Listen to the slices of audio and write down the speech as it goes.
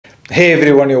Hey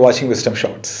everyone, you're watching Wisdom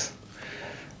Shots.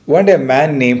 One day a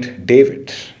man named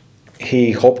David,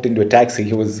 he hopped into a taxi.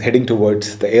 He was heading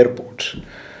towards the airport.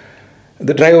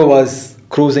 The driver was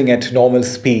cruising at normal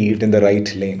speed in the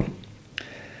right lane.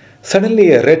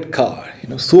 Suddenly a red car,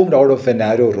 zoomed out of a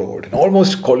narrow road and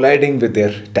almost colliding with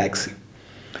their taxi.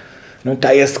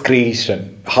 Tires screeched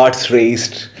and hearts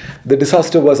raced. The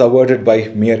disaster was averted by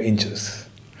mere inches.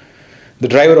 The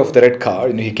driver of the red car,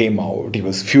 he came out. He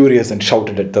was furious and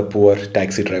shouted at the poor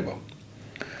taxi driver.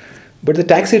 But the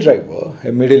taxi driver,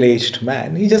 a middle-aged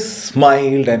man, he just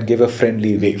smiled and gave a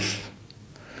friendly wave.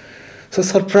 So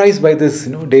surprised by this,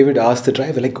 David asked the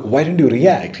driver, why didn't you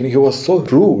react? He was so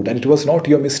rude and it was not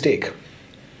your mistake.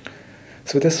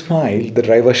 So with a smile, the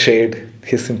driver shared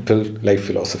his simple life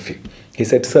philosophy. He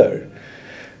said, "Sir,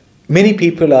 many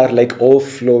people are like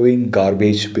overflowing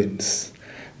garbage bins.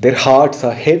 Their hearts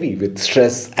are heavy with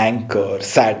stress, anger,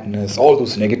 sadness, all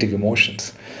those negative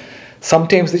emotions.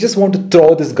 Sometimes they just want to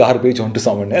throw this garbage onto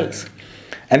someone else.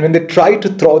 And when they try to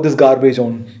throw this garbage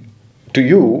on to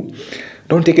you,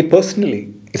 don't take it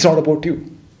personally. It's not about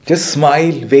you. Just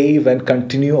smile, wave, and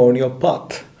continue on your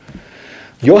path.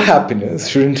 Your happiness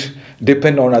shouldn't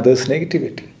depend on others'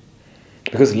 negativity.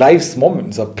 Because life's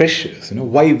moments are precious.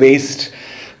 Why waste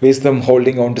them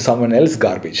holding on to someone else's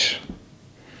garbage?"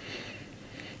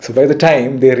 So by the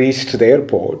time they reached the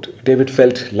airport, David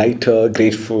felt lighter,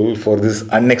 grateful for this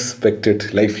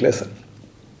unexpected life lesson.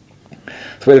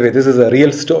 So by the way, this is a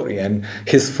real story and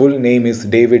his full name is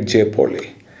David J.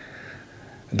 Poley.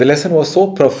 The lesson was so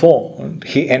profound,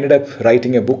 he ended up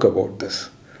writing a book about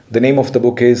this. The name of the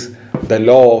book is The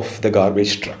Law of the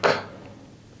Garbage Truck.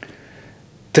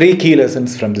 3 key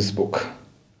lessons from this book.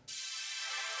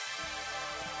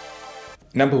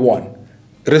 Number 1,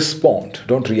 respond,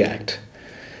 don't react.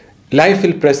 Life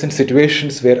will present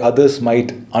situations where others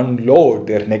might unload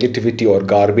their negativity or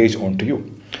garbage onto you.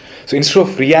 So instead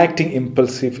of reacting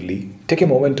impulsively, take a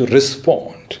moment to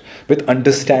respond with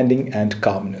understanding and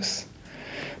calmness.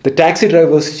 The taxi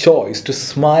driver's choice to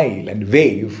smile and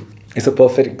wave is a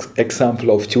perfect example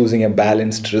of choosing a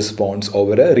balanced response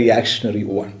over a reactionary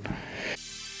one.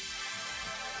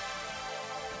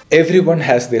 Everyone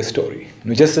has their story.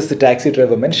 Just as the taxi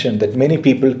driver mentioned that many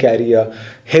people carry a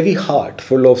heavy heart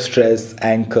full of stress,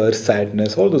 anger,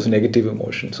 sadness, all those negative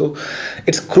emotions. So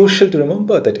it's crucial to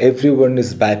remember that everyone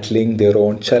is battling their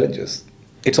own challenges.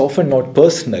 It's often not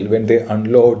personal when they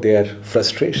unload their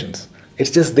frustrations.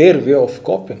 It's just their way of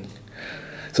coping.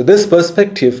 So this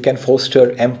perspective can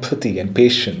foster empathy and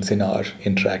patience in our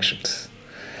interactions.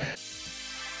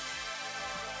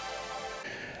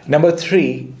 Number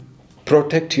 3,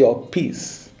 protect your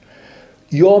peace.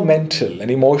 Your mental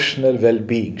and emotional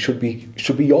well-being should be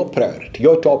your priority,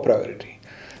 your top priority.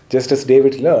 Just as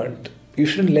David learned, you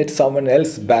shouldn't let someone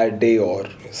else's bad day or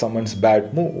someone's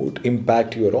bad mood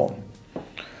impact your own.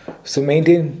 So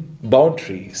maintain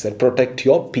boundaries that protect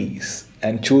your peace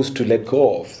and choose to let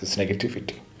go of this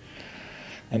negativity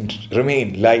and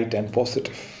remain light and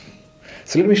positive.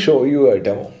 So let me show you a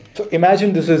demo. So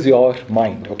imagine this is your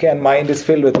mind, okay? And mind is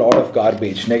filled with a lot of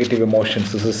garbage, negative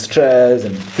emotions. This is stress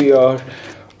and fear,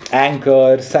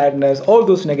 anger, sadness, all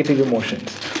those negative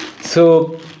emotions.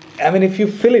 So, if you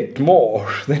fill it more,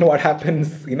 then what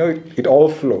happens, it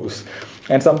overflows.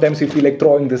 And sometimes you feel like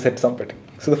throwing this at somebody.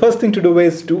 So the first thing to do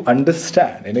is to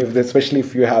understand, especially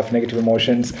if you have negative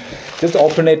emotions, just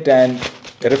open it and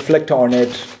reflect on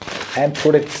it and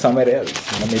put it somewhere else,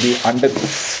 maybe under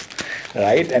this.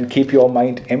 Right, and keep your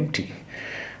mind empty.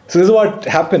 So this is what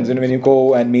happens when you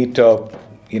go and meet a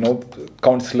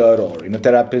counselor or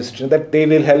therapist, that they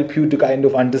will help you to kind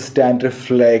of understand,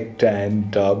 reflect,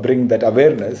 and bring that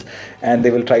awareness, and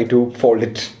they will try to fold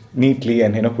it neatly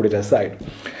and put it aside.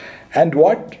 And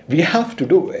what we have to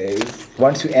do is,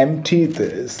 once you empty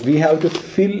this, we have to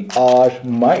fill our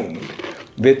mind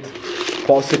with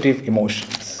positive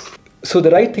emotions. So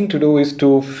the right thing to do is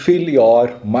to fill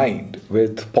your mind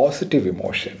with positive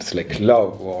emotions like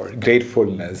love or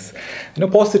gratefulness,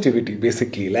 positivity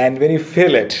basically. And when you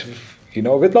fill it,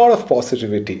 with a lot of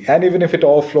positivity, and even if it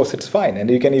overflows, it's fine. And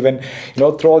you can even,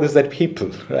 throw this at people,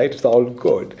 right? It's all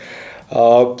good.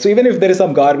 So even if there is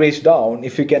some garbage down,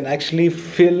 if you can actually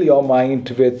fill your mind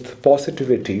with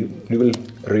positivity, you will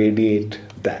radiate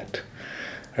that,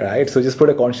 right? So just put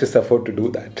a conscious effort to do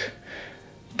that.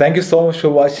 Thank you so much for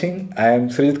watching. I am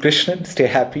Sreejith Krishnan. Stay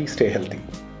happy, stay healthy.